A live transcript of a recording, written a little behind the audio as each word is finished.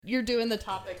you're doing the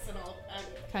topics, and I'm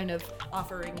kind of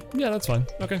offering. Yeah, that's fine.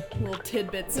 Okay. Little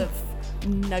tidbits of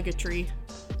nuggetry.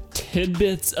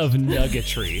 Tidbits of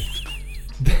nuggetry.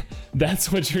 That's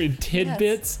what you're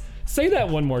tidbits. Yes. Say that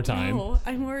one more time. No,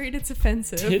 I'm worried it's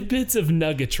offensive. Tidbits of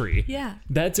nuggetry. Yeah.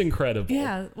 That's incredible.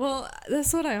 Yeah. Well,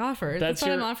 that's what I offered. That's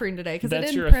what I'm offering today, because I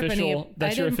didn't your prep official. any.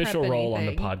 That's your official role on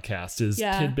the podcast is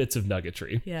tidbits of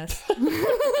nuggetry. Yes.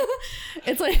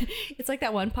 It's like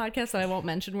that one podcast that I won't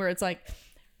mention where it's like,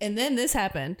 and then this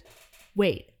happened.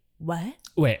 Wait, what?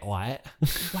 Wait, what?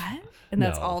 What? And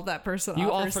that's all that person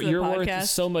offers to the you're podcast. Worth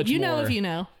so much more. You know if you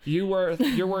know.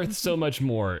 You're worth so much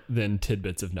more than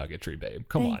tidbits of nuggetry, babe.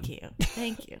 Come on.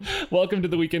 Thank you. Welcome to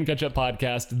the Weekend Catch Up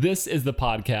Podcast. This is the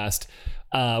podcast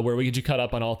where we get you caught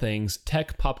up on all things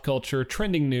tech, pop culture,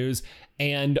 trending news,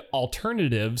 and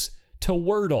alternatives to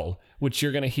Wordle, which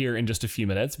you're going to hear in just a few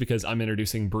minutes because I'm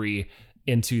introducing Bree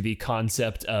into the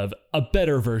concept of a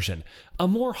better version, a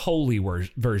more holy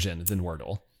version than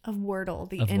Wordle. Of Wordle,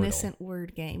 the innocent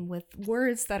word game with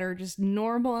words that are just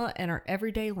normal and our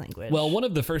everyday language. Well, one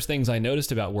of the first things I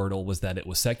noticed about Wordle was that it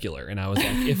was secular. And I was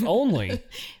like, if only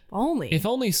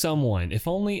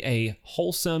a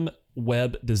wholesome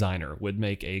web designer would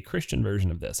make a Christian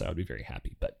version of this, I would be very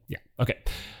happy. But yeah, okay.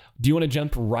 Do you want to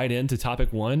jump right into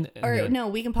topic one? Or no,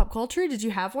 Week in Pop Culture? Did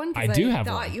you have one? I do have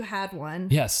one. I thought you had one.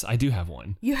 Yes, I do have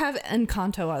one. You have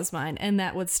Encanto as mine, and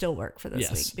that would still work for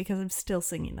this week because I'm still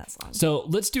singing that song. So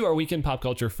let's do our Week in Pop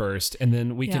Culture first, and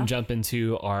then we can jump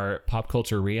into our Pop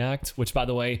Culture React, which, by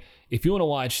the way, if you want to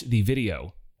watch the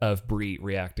video of Bree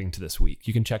reacting to this week,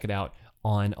 you can check it out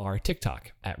on our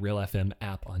TikTok at Real FM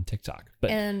app on TikTok.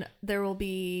 And there will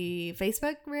be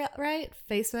Facebook, right?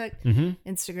 Facebook,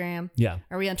 Instagram. Yeah.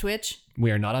 Are we on Twitch?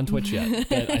 We are not on Twitch yet,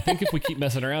 but I think if we keep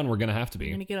messing around, we're going to have to be.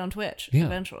 We're going to get on Twitch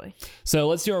eventually. So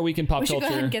let's do our Week in Pop Culture. We should go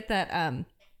ahead and get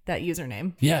that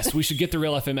username. Yes, we should get the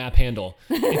Real FM app handle.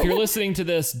 If you're listening to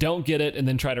this, don't get it and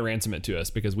then try to ransom it to us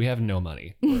because we have no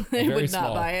money. They would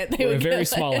not buy it. We're a very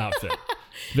small outfit.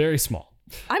 Very small.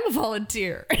 I'm a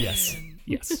volunteer. Yes.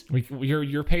 Yes,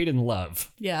 you're paid in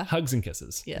love. Yeah, hugs and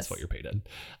kisses. Yes, that's what you're paid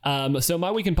in. So my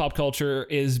Week in Pop Culture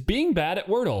is being bad at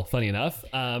Wordle. Funny enough.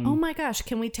 Oh my gosh,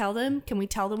 can we tell them? Can we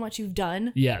tell them what you've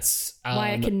done? Yes.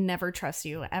 Why I can never trust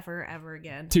you ever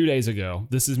again. 2 days ago,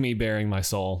 this is me bearing my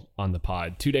soul on the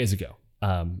pod. 2 days ago,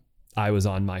 I was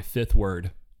on my fifth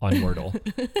word on Wordle,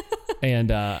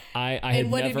 and I had never.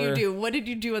 And what did you do? What did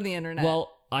you do on the internet? Well,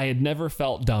 I had never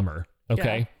felt dumber.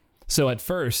 Okay. Yeah. So at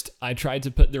first, I tried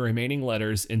to put the remaining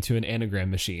letters into an anagram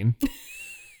machine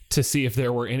to see if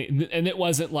there were any, and it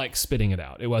wasn't like spitting it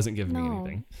out. It wasn't giving me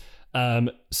anything.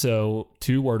 So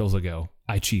 2 Wordles ago,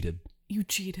 I cheated. You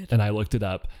cheated. And I looked it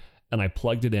up and I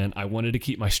plugged it in. I wanted to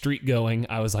keep my streak going.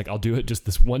 I was like, I'll do it just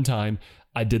this one time.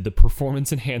 I did the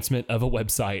performance enhancement of a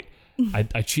website.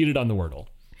 I cheated on the Wordle.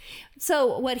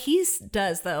 So what he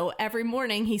does, though, every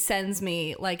morning he sends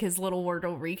me like his little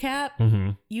Wordle recap. Mm-hmm.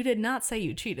 You did not say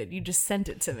you cheated. You just sent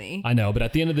it to me. I know, but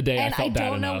at the end of the day, I felt bad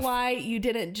enough. And I don't know why you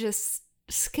didn't just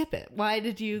skip it. Why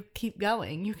did you keep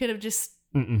going? You could have just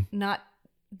not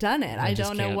done it. I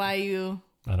don't know why you...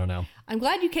 I don't know. I'm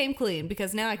glad you came clean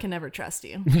because now I can never trust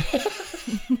you.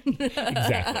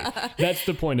 Exactly. That's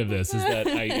the point of this, is that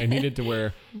I need it to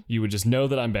where you would just know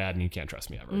that I'm bad and you can't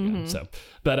trust me ever again. So,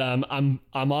 but I'm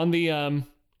on the I'm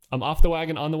off the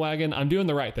wagon, on the wagon. I'm doing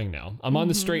the right thing now. I'm on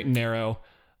the straight and narrow.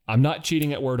 I'm not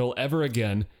cheating at Wordle ever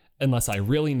again unless I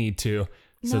really need to.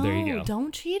 So there you go.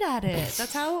 Don't cheat at it.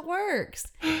 That's how it works.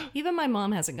 Even my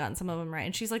mom hasn't gotten some of them right,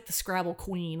 and she's like the Scrabble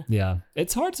queen. Yeah,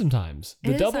 it's hard sometimes.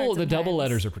 The double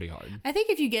letters are pretty hard. I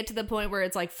think if you get to the point where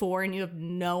it's like 4 and you have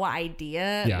no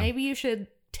idea, maybe you should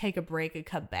take a break and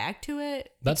come back to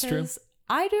it. That's true.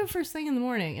 I do it first thing in the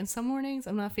morning, and some mornings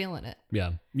I'm not feeling it.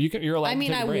 Yeah, you're allowed. I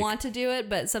mean, I want to do it,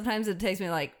 but sometimes it takes me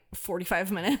like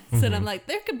 45 minutes, and I'm like,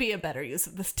 there could be a better use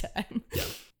of this time. Yeah.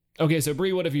 Okay, so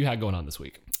Bree, what have you had going on this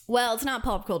week? Well, it's not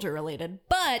pop culture related,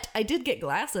 but I did get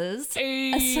glasses.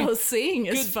 Hey, so seeing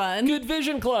is fun. Good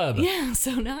Vision Club. Yeah,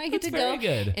 so now I get to go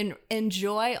and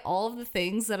enjoy all of the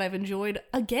things that I've enjoyed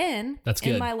again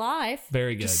in my life.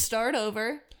 Very good. Just start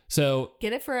over. So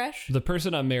get it fresh. The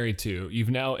person I'm married to, you've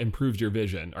now improved your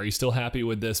vision. Are you still happy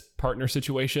with this partner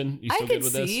situation? You still good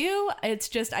with this? I could see you. It's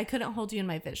just I couldn't hold you in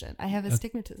my vision. I have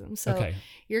astigmatism, so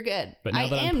you're good. But now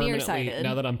I am nearsighted.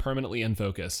 Now that I'm permanently in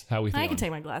focus, how are we feeling? I can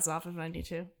take my glasses off if I need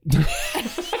to.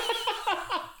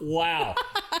 Wow.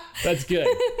 That's good.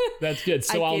 That's good.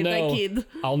 So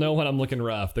I'll know when I'm looking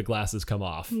rough, the glasses come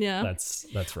off. Yeah. That's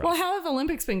rough. Well, how have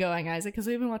Olympics been going, Isaac? Because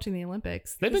we've been watching the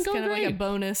Olympics. They've been going kind of great. Like a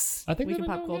bonus week of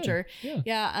pop culture. Good.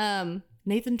 Yeah.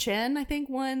 Nathan Chen, I think,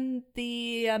 won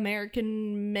the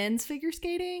American men's figure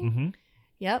skating. Mm-hmm.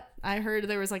 Yep. I heard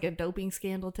there was like a doping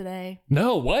scandal today.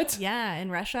 No, what? Yeah,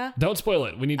 in Russia. Don't spoil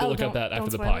it. We need to look up that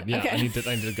after the pod. Yeah, okay. I need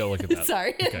to go look at that.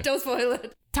 Sorry, Okay. don't spoil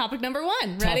it. Topic number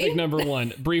 1. Ready? Topic number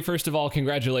 1. Bree, first of all,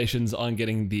 congratulations on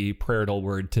getting the Prairital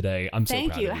word today. I'm so proud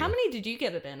Thank you. of you. How many did you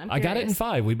get it in? I got it in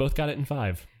 5. We both got it in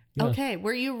 5. Yeah. Okay.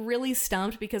 Were you really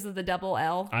stumped because of the double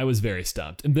L? I was very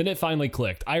stumped. And then it finally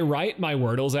clicked. I write my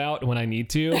Wordles out when I need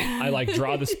to. I like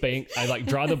draw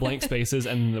the blank spaces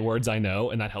and the words I know,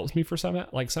 and that helps me for some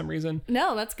reason.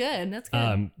 No, that's good. That's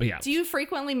good. But yeah. Do you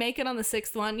frequently make it on the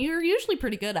 6th one? You're usually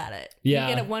pretty good at it. Yeah.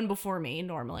 You get it one before me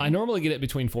normally. I normally get it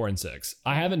between 4 and 6.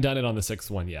 I haven't done it on the 6th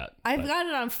one yet. I've got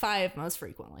it on 5 most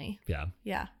frequently. Yeah.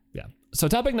 Yeah. Yeah. So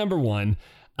topic number 1.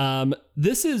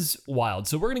 This is wild.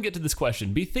 So we're going to get to this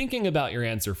question. Be thinking about your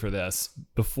answer for this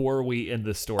before we end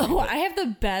this story. Oh, I have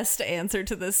the best answer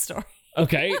to this story.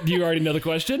 Okay. Do you already know the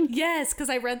question? Yes,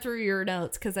 because I read through your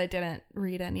notes because I didn't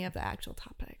read any of the actual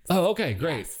topics. Oh, okay.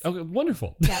 Great. Yes. Okay.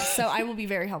 Wonderful. Yeah, so I will be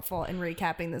very helpful in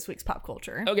recapping this week's pop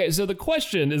culture. Okay. So the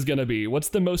question is going to be, what's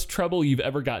the most trouble you've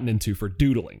ever gotten into for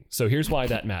doodling? So here's why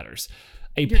that matters.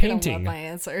 You're gonna love my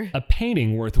answer. A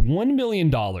painting worth $1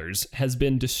 million has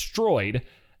been destroyed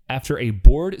after a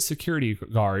bored security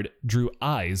guard drew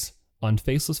eyes on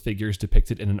faceless figures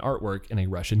depicted in an artwork in a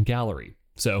Russian gallery.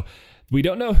 So we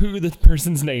don't know who the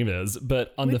person's name is,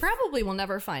 but We probably will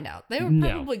never find out. They were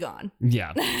probably gone.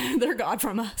 Yeah. They're gone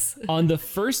from us. On the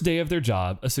first day of their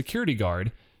job, a security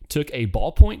guard took a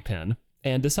ballpoint pen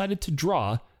and decided to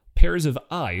draw pairs of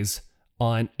eyes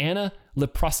on Anna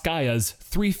Leproskaya's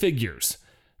 3 figures.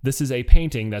 This is a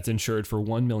painting that's insured for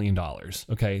 $1 million.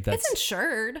 Okay, It's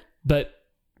insured. But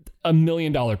 $1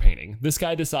 million painting. This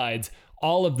guy decides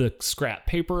all of the scrap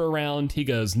paper around. He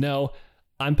goes, no,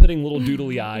 I'm putting little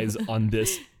doodly eyes on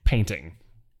this painting.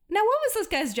 Now, what was this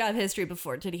guy's job history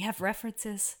before? Did he have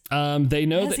references? They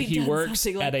know Has that he done works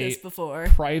something at this a before?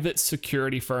 private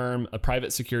security firm, a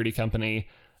private security company.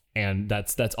 And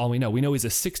that's all we know. We know he's a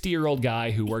 60-year-old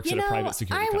guy who works at a private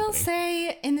security company. I will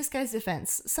say, in this guy's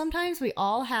defense, sometimes we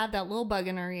all have that little bug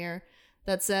in our ear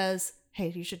that says, hey,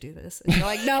 you should do this. And you're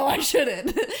like, no, I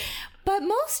shouldn't. But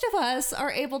most of us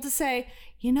are able to say,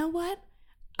 you know what?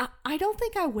 I don't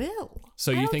think I will.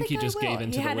 So you think he just gave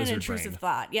into the lizard brain? He had an intrusive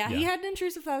thought. Yeah, he had an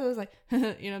intrusive thought that was like,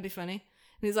 it'd be funny. And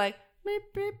he's like, beep,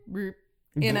 beep, beep.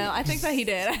 I think that he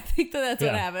did. I think that's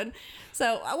what happened.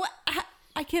 So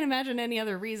I can't imagine any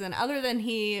other reason other than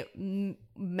he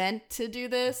meant to do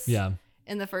this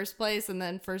in the first place. And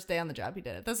then first day on the job, he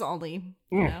did it. That's the only,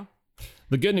 you know.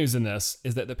 The good news in this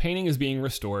is that the painting is being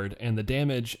restored and the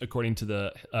damage, according to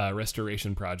the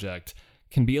restoration project,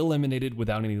 can be eliminated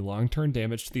without any long-term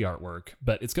damage to the artwork,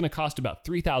 but it's going to cost about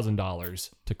 $3,000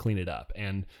 to clean it up.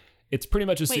 And it's pretty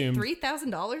much assumed... Wait,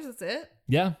 $3,000? That's it?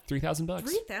 Yeah, $3,000.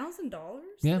 $3,000?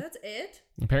 Yeah. That's it?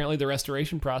 Apparently the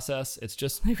restoration process, it's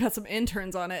just... They've got some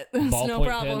interns on it. There's no ballpoint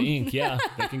problem. pen ink. Yeah,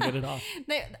 they can get it off.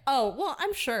 Well,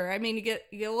 I'm sure. I mean, you get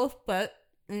a little butt,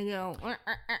 and you go,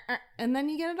 and then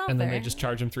you get it off And then there. they just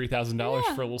charge him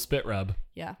 $3,000 for a little spit rub.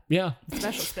 Yeah. Yeah.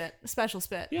 Special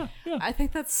spit. Yeah. I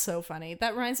think that's so funny.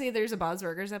 That reminds me, there's a Bob's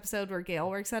Burgers episode where Gail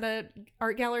works at a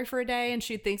art gallery for a day, and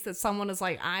she thinks that someone is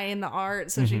like eyeing the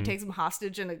art, so she takes them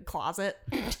hostage in a closet.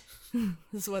 This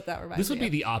is what that reminds me. This would be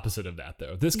the opposite of that,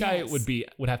 though. This guy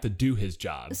would have to do his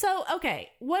job. So, okay,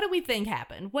 what do we think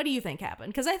happened? What do you think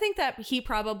happened? Because I think that he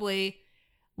probably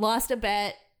lost a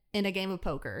bet in a game of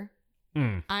poker.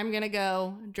 I'm gonna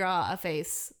go draw a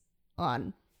face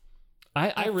on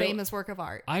a famous work of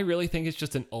art. I really think it's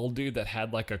just an old dude that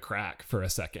had like a crack for a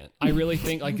second. I really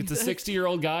think like it's a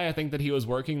 60-year-old guy. I think that he was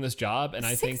working this job, and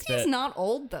I think that 60's not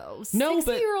old though. No,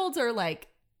 60-year-olds are like,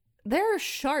 they're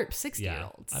sharp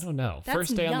 60-year-olds. I don't know. That's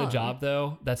First day on young. the job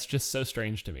though, that's just so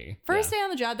strange to me. First day on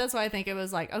the job, that's why I think it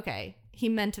was like, okay, he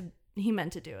meant to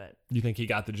do it. You think he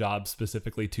got the job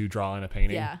specifically to draw in a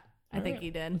painting? Yeah. I think he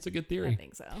did. That's a good theory. I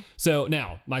think so. So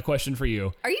now, my question for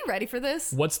you. Are you ready for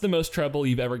this? What's the most trouble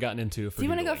you've ever gotten into for Do you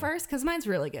want to go doodling? first? Because mine's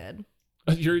really good.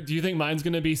 Do you think mine's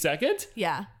going to be second?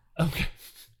 Yeah. Okay.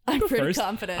 I'm pretty First.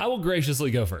 confident. I will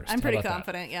graciously go first. I'm How pretty about that?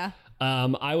 confident, yeah.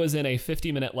 I was in a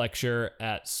 50-minute lecture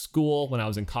at school when I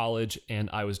was in college, and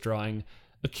I was drawing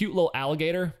a cute little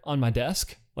alligator on my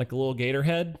desk, like a little gator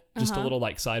head, just a little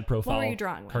like side profile What were you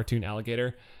drawing with? cartoon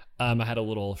alligator. I had a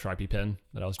little Sharpie pen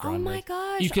that I was drawing Oh my with.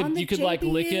 gosh, You on the could like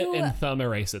lick it JBU. and thumb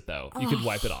erase it though. You could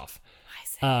wipe it off.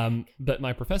 But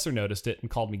my professor noticed it and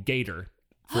called me Gator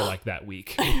for like that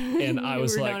week, and I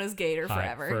was were like known as Gator "Hi."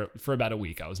 forever. For about a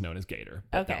week. I was known as Gator.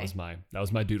 But Okay. that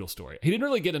was my doodle story. He didn't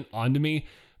really get it onto me,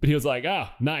 but he was like, "Oh,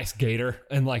 nice Gator,"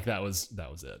 and like that was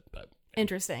it. But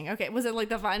Interesting. Okay. Was it like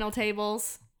the final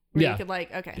tables? Where Yeah. You could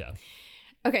like, okay. yeah,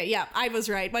 Okay, yeah, I was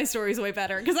right. My story's way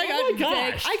better because I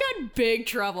got big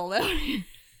trouble though.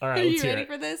 All right, Are you let's hear ready it.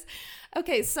 for this?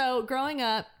 Okay, so growing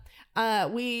up,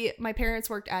 my parents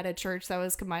worked at a church that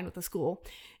was combined with a school.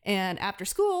 And after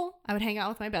school, I would hang out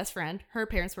with my best friend. Her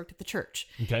parents worked at the church.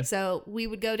 Okay. So we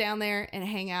would go down there and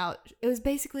hang out. It was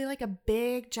basically like a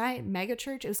big, giant mega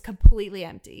church. It was completely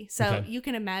empty. So you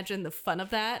can imagine the fun of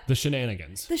that. The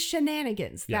shenanigans. The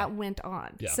shenanigans that went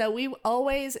on. Yeah. So we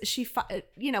always,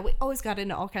 we always got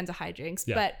into all kinds of hijinks.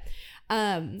 Yeah.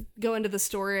 But go into the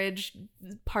storage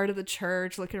part of the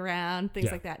church, looking around,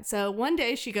 things like that. So one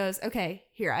day she goes, okay,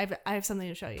 here, I have something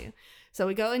to show you. So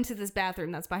we go into this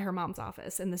bathroom that's by her mom's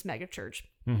office in this mega church.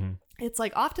 Mm-hmm. It's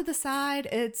like off to the side.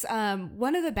 It's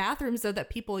one of the bathrooms though that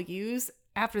people use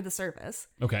after the service.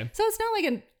 Okay. So it's not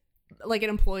like an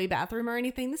employee bathroom or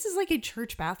anything. This is like a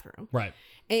church bathroom. Right.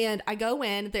 And I go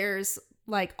in, there's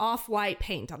like off-white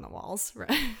paint on the walls.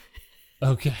 Right.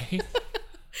 Okay.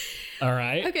 All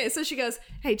right. Okay, so she goes,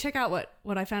 hey, check out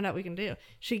what I found out we can do.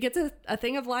 She gets a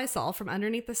thing of Lysol from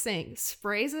underneath the sink,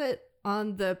 sprays it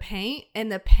on the paint,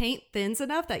 and the paint thins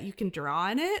enough that you can draw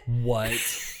in it. What?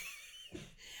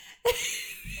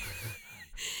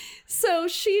 So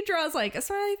she draws like a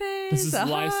smiley face, This is a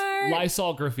heart,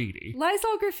 Lysol graffiti.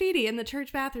 Lysol graffiti in the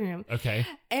church bathroom. Okay.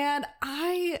 And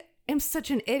I am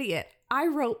such an idiot. I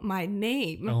wrote my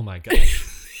name. Oh my gosh.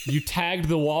 You tagged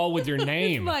the wall with your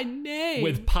name. My name.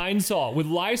 With Pine Sol, with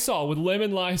Lysol, with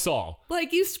lemon Lysol.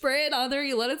 Like you spray it on there,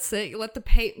 you let it sit, you let the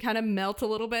paint kind of melt a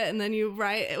little bit, and then you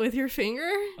write it with your finger.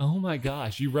 Oh my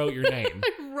gosh, you wrote your name.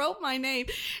 I wrote my name.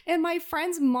 And my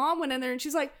friend's mom went in there and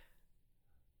she's like,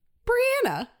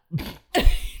 Brianna. And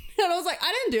I was like,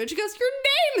 I didn't do it. She goes, your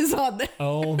name is on there.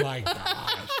 Oh my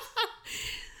gosh.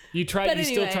 You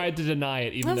still tried to deny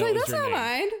it, even though it was your name. That's not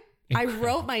mine. I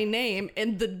wrote my name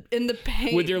in the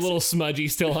paint. With your little smudgy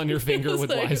still on your finger with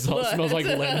like, Lysol. It smells like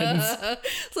lemons.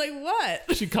 It's like,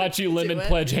 what? She caught you lemon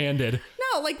pledge handed.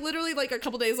 No, like literally like a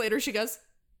couple days later, she goes,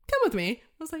 come with me.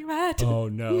 I was like, what? Oh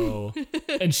no.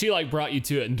 And she like brought you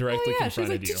to it and directly confronted she was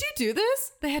like, you. did you do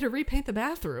this? They had to repaint the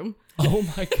bathroom. Oh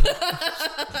my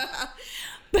god.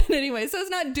 But anyway, so it's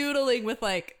not doodling with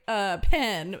like a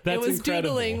pen. That's it was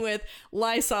incredible. doodling with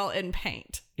Lysol and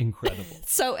paint. Incredible.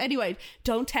 So anyway,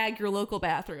 don't tag your local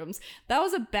bathrooms. That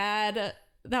was a bad,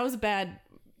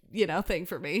 thing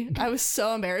for me. I was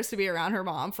so embarrassed to be around her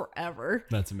mom forever.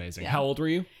 That's amazing. Yeah. How old were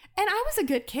you? And I was a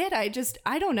good kid. I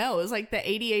don't know. It was like the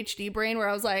ADHD brain where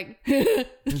I was like, Yeah.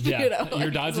 like,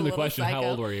 You're dodging the question. psycho. How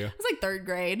old were you? I was like third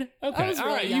grade. Okay. I was All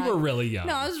really right. young. You were really young.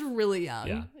 No, I was really young.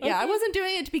 Yeah. Yeah. I Okay. wasn't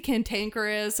doing it to be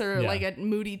cantankerous or like a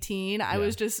moody teen. I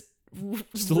was just a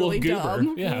really little goober.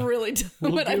 dumb. Yeah. Really dumb.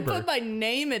 Little But I goober. put my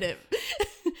name in it.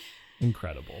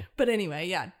 Incredible. But anyway,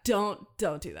 yeah, don't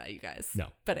do that, you guys. No.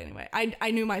 But anyway,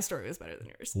 I knew my story was better than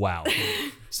yours. Wow.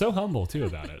 So humble too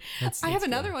about it. I have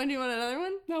another one. Do you want another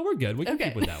one? No, we're good. We can Okay.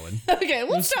 keep with that one. Okay,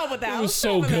 we'll stop with that. It was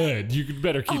so good. You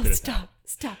better keep it at that.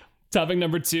 Stop. Topic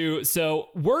number 2. So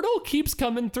Wordle keeps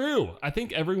coming through. I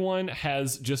think everyone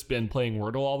has just been playing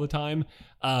Wordle all the time.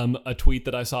 A tweet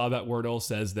that I saw about Wordle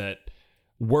says that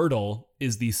Wordle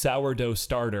is the sourdough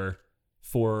starter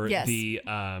for the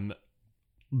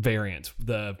variant,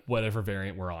 the whatever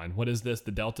variant we're on. What is this?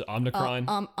 The Delta Omicron?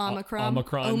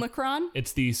 Omicron.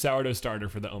 It's the sourdough starter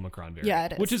for the Omicron variant. Yeah,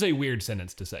 it is. Which is a weird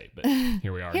sentence to say, but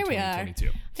here we are in 2022.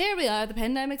 Here we are. The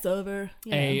pandemic's over.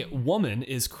 A woman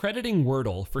is crediting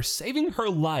Wordle for saving her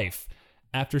life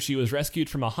after she was rescued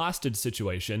from a hostage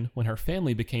situation when her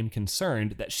family became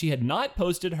concerned that she had not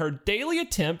posted her daily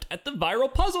attempt at the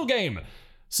viral puzzle game.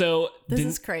 So This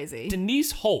is crazy.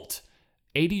 Denise Holt,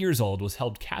 80 years old, was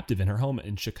held captive in her home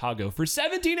in Chicago for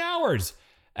 17 hours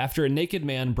after a naked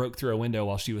man broke through a window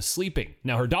while she was sleeping.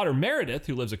 Now, her daughter Meredith,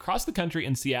 who lives across the country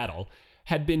in Seattle,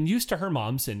 had been used to her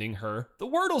mom sending her the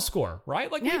Wordle score, right?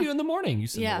 Like we do in the morning. You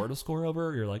send the Wordle score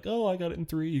over. You're like, oh, I got it in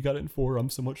 3. You got it in 4. I'm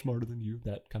so much smarter than you.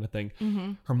 That kind of thing.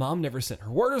 Mm-hmm. Her mom never sent her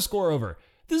Wordle score over.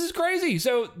 This is crazy.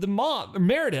 So the mom,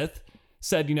 Meredith,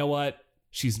 said, you know what?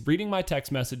 She's reading my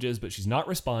text messages, but she's not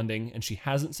responding, and she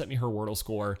hasn't sent me her Wordle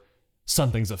score.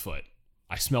 Something's afoot.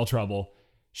 I smell trouble.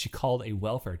 She called a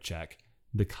welfare check.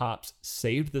 The cops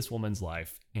saved this woman's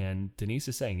life, and Denise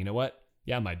is saying, you know what?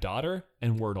 Yeah, my daughter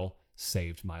and Wordle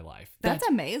saved my life. That's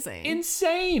amazing.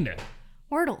 Insane.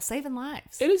 Wordle, saving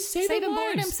lives. It is saving lives.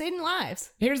 Boredom, saving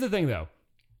lives. Here's the thing, though.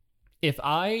 If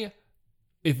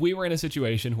we were in a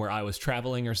situation where I was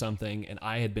traveling or something, and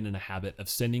I had been in a habit of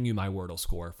sending you my Wordle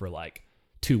score for like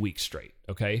 2 weeks straight,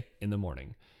 okay, in the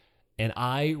morning, and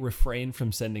I refrain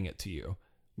from sending it to you,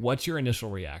 what's your initial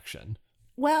reaction?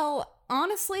 Well,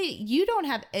 honestly, you don't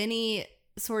have any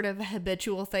sort of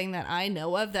habitual thing that I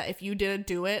know of that if you didn't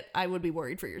do it, I would be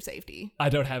worried for your safety. I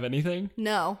don't have anything?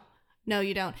 No,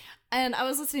 you don't. And I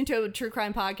was listening to a true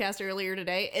crime podcast earlier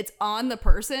today. It's on the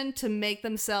person to make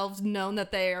themselves known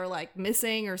that they are like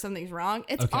missing or something's wrong.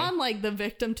 It's on like the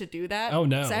victim to do that. Oh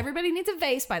no. So everybody needs a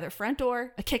vase by their front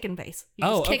door, a kicking vase. You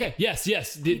Oh, just kick okay. it.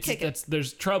 Yes.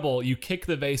 There's trouble. You kick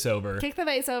the vase over. Kick the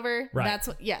vase over. Right. That's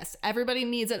what, yes. Everybody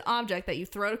needs an object that you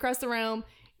throw it across the room.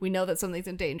 We know that something's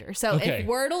in danger. So Okay. if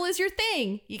Wordle is your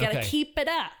thing, you got to Okay. keep it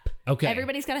up. Okay.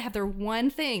 Everybody's got to have their one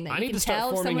thing that I you need can to start tell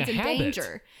if forming someone's a in habit.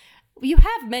 danger. You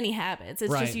have many habits.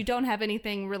 It's Right. just you don't have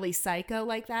anything really psycho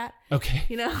like that. Okay.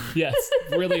 You know? Yes.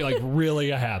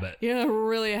 Really a habit. You know,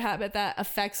 really a habit that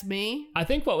affects me. I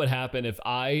think what would happen if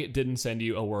I didn't send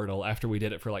you a Wordle after we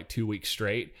did it for like 2 weeks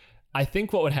straight, I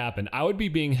think what would happen, I would be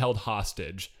being held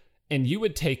hostage. And you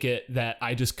would take it that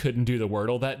I just couldn't do the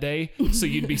Wordle that day. So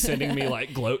you'd be sending me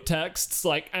like gloat texts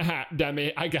like, damn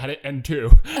it, I got it, and 2.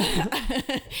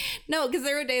 No, because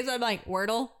there are days I'm like,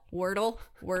 Wordle. And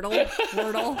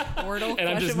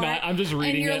I'm just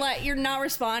reading and it. Like, you're not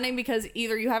responding because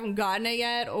either you haven't gotten it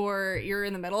yet or you're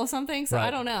in the middle of something. So Right.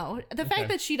 I don't know. The fact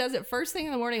that she does it first thing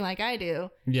in the morning like I do,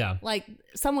 Yeah. like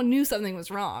someone knew something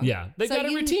was wrong. Yeah. They've So got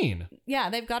a routine. Yeah,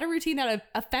 they've got a routine that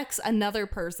affects another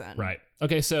person. Right.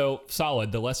 Okay, so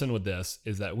solid. The lesson with this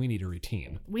is that we need a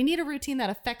routine. We need a routine that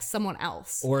affects someone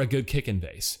else. Or a good kicking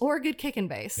base. Or a good kicking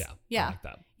base. Yeah. Yeah. I like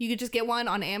that. You could just get one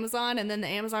on Amazon, and then the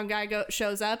Amazon guy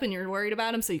shows up, and you're worried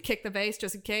about him, so you kick the vase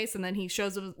just in case, and then he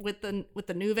shows up with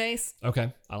the new vase.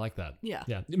 Okay, I like that. Yeah.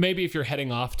 Yeah. Maybe if you're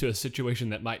heading off to a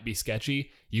situation that might be sketchy,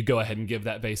 you go ahead and give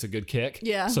that vase a good kick.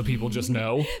 Yeah. So people just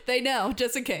know. They know,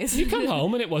 just in case. You come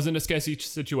home and it wasn't a sketchy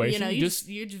situation. You know, you just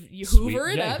you sweep- hoover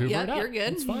it up. hoover Yeah, it up. you're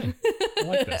good. It's fine. I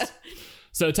like this.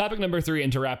 So topic number 3,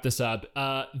 and to wrap this up,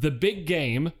 the big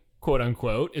game, quote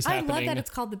unquote, is I happening. love that it's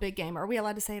called the big game. Are we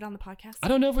allowed to say it on the podcast? I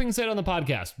don't know if we can say it on the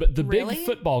podcast, but the Really? big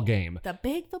football game. The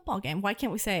big football game. Why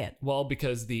can't we say it? Well,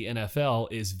 because the NFL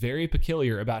is very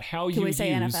peculiar about how you Can we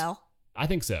say use. NFL? I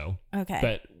think so. Okay.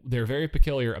 But they're very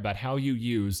peculiar about how you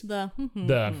use the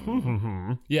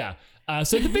yeah.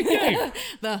 So the big game.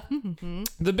 the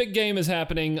The big game is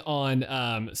happening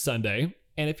on Sunday,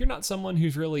 and if you're not someone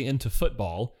who's really into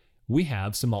football, we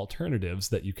have some alternatives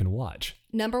that you can watch.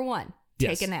 Number 1,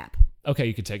 Yes. take a nap. Okay,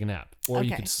 you could take a nap, or you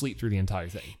Okay. could sleep through the entire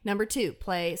thing. Number 2,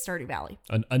 play Stardew Valley.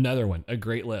 Another one, a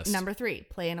great list. Number 3,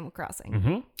 play Animal Crossing.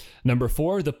 Mhm. Number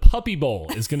 4, the Puppy Bowl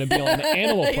is going to be on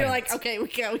Animal Planet. You're like, okay, we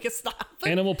can stop.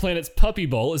 Animal Planet's Puppy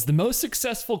Bowl is the most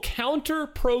successful counter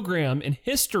program in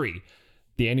history.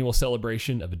 The annual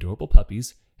celebration of adorable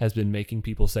puppies has been making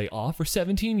people say aw for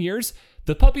 17 years.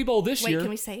 The Puppy Bowl this Wait, year. can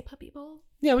we say Puppy Bowl?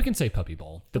 Yeah, we can say Puppy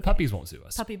Bowl. The puppies won't sue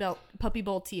us. Puppy Bowl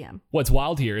TM. What's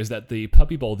wild here is that the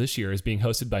Puppy Bowl this year is being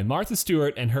hosted by Martha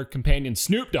Stewart and her companion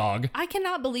Snoop Dogg. I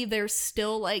cannot believe they're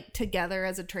still like together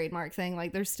as a trademark thing.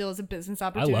 Like there still is a business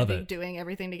opportunity love it. doing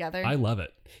everything together. I love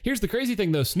it. Here's the crazy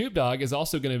thing though, Snoop Dogg is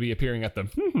also going to be appearing at the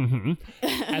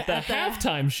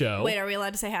halftime show. Wait, are we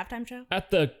allowed to say halftime show?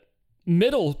 At the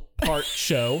middle part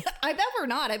show. I bet we're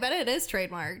not. I bet it is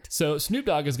trademarked. So Snoop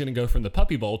Dogg is going to go from the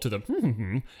Puppy Bowl to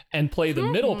the and play the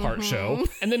middle part show,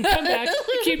 and then come back and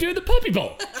keep doing the Puppy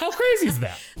Bowl. How crazy is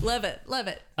that? Love it. Love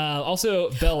it. Also,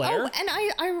 Bel Air. Oh, and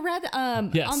I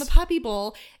read Yes. on the Puppy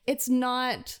Bowl, it's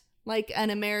not like an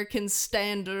American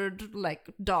standard like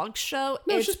dog show.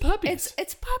 No, it's just puppies.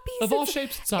 It's puppies Of all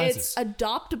shapes and sizes. It's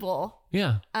adoptable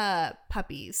Yeah.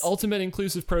 puppies. Ultimate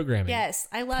inclusive programming. Yes,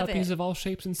 I love Puppies it. of all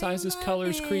shapes and sizes, love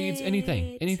colors, creeds,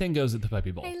 anything. it. Anything goes at the Puppy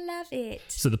Bowl. I love it.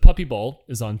 So the Puppy Bowl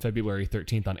is on February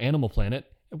 13th on Animal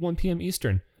Planet at 1 p.m.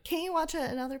 Eastern. Can you watch it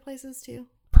in other places too?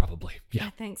 Probably. Yeah. I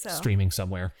think so. Streaming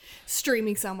somewhere.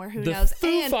 Streaming somewhere. Who The knows?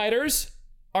 Foo Fighters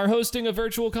are hosting a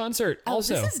virtual concert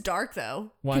also. This is dark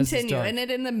though. Why is this Continue. dark? Isn't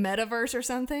it in the metaverse or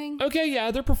something? Okay, yeah,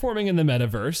 they're performing in the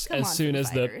metaverse Come as on, soon Foo as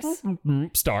Fighters. the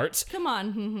starts. Come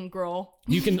on, girl.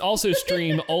 You can also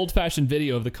stream old-fashioned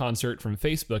video of the concert from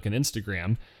Facebook and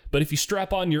Instagram. But if you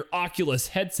strap on your Oculus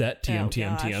headset,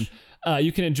 TM,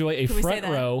 you can enjoy a Can we say front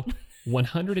that? row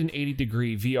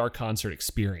 180-degree VR concert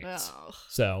experience. Oh.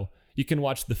 So you can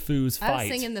watch the Foos fight.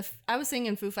 I was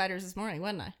singing Foo Fighters this morning,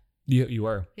 wasn't I? You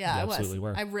were. Yeah, you I was. absolutely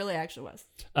were. I really actually was.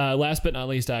 Last but not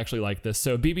least, I actually like this.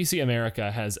 So BBC America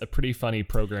has a pretty funny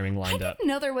programming lined I up. didn't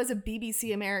know there was a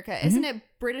BBC America. Isn't it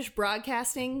British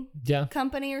Broadcasting Yeah.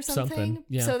 Company or something?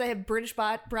 Yeah. So they have British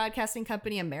Broadcasting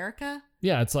Company America?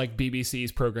 Yeah, it's like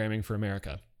BBC's programming for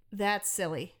America. That's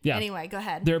silly. Yeah. Anyway, go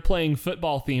ahead. They're playing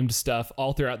football themed stuff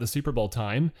all throughout the Super Bowl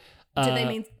time. Do they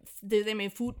mean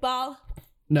football?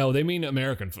 No, they mean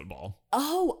American football.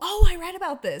 Oh, I read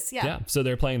about this. Yeah. Yeah. So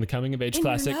they're playing the coming of age In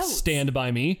your classic notes. Stand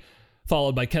By Me.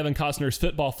 followed by Kevin Costner's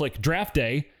football flick Draft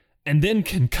Day, and then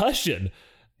Concussion,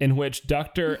 in which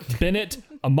Dr. Bennett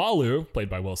Amalu, played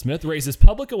by Will Smith, raises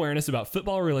public awareness about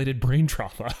football-related brain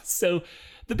trauma. So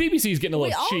the BBC is getting a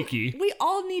little cheeky. We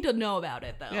all need to know about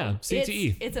it, though. Yeah,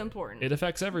 CTE. It's important. It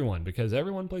affects everyone because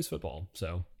everyone plays football.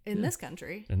 So in this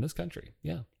country. In this country,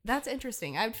 yeah. That's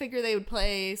interesting. I would figure they would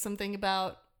play something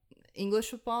about English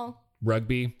football.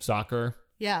 Rugby, soccer.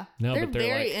 Yeah. No, they're but they're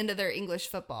very like, into their English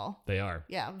football. They are.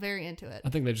 Yeah, very into it. I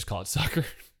think they just call it soccer.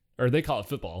 Or they call it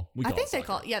football. I think they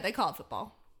call it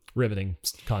football. Riveting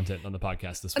content on the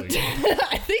podcast this week.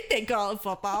 I think they call it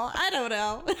football. I don't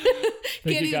know.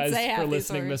 Thank you guys for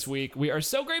listening this week. We are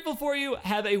so grateful for you.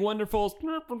 Have a wonderful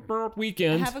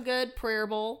weekend. Have a good prayer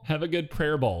bowl. Have a good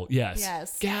prayer bowl. Yes.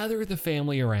 Yes. Gather the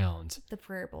family around. The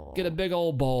prayer bowl. Get a big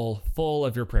old bowl full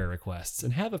of your prayer requests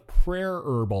and have a prayer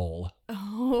bowl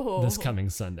this coming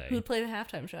Sunday. Who'd play the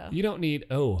halftime show? You don't need,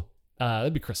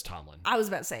 that'd be Chris Tomlin. I was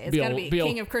about to say, it's got to be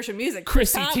King of Christian music.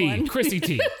 Chrissy T. Chrissy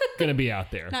T. Gonna be out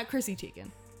there. Not Chrissy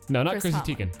Teigen. No, not Chrissy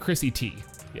Teigen. Chrissy T.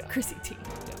 Yeah. Chrissy T.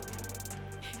 Yeah.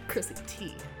 Chrissy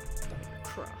T.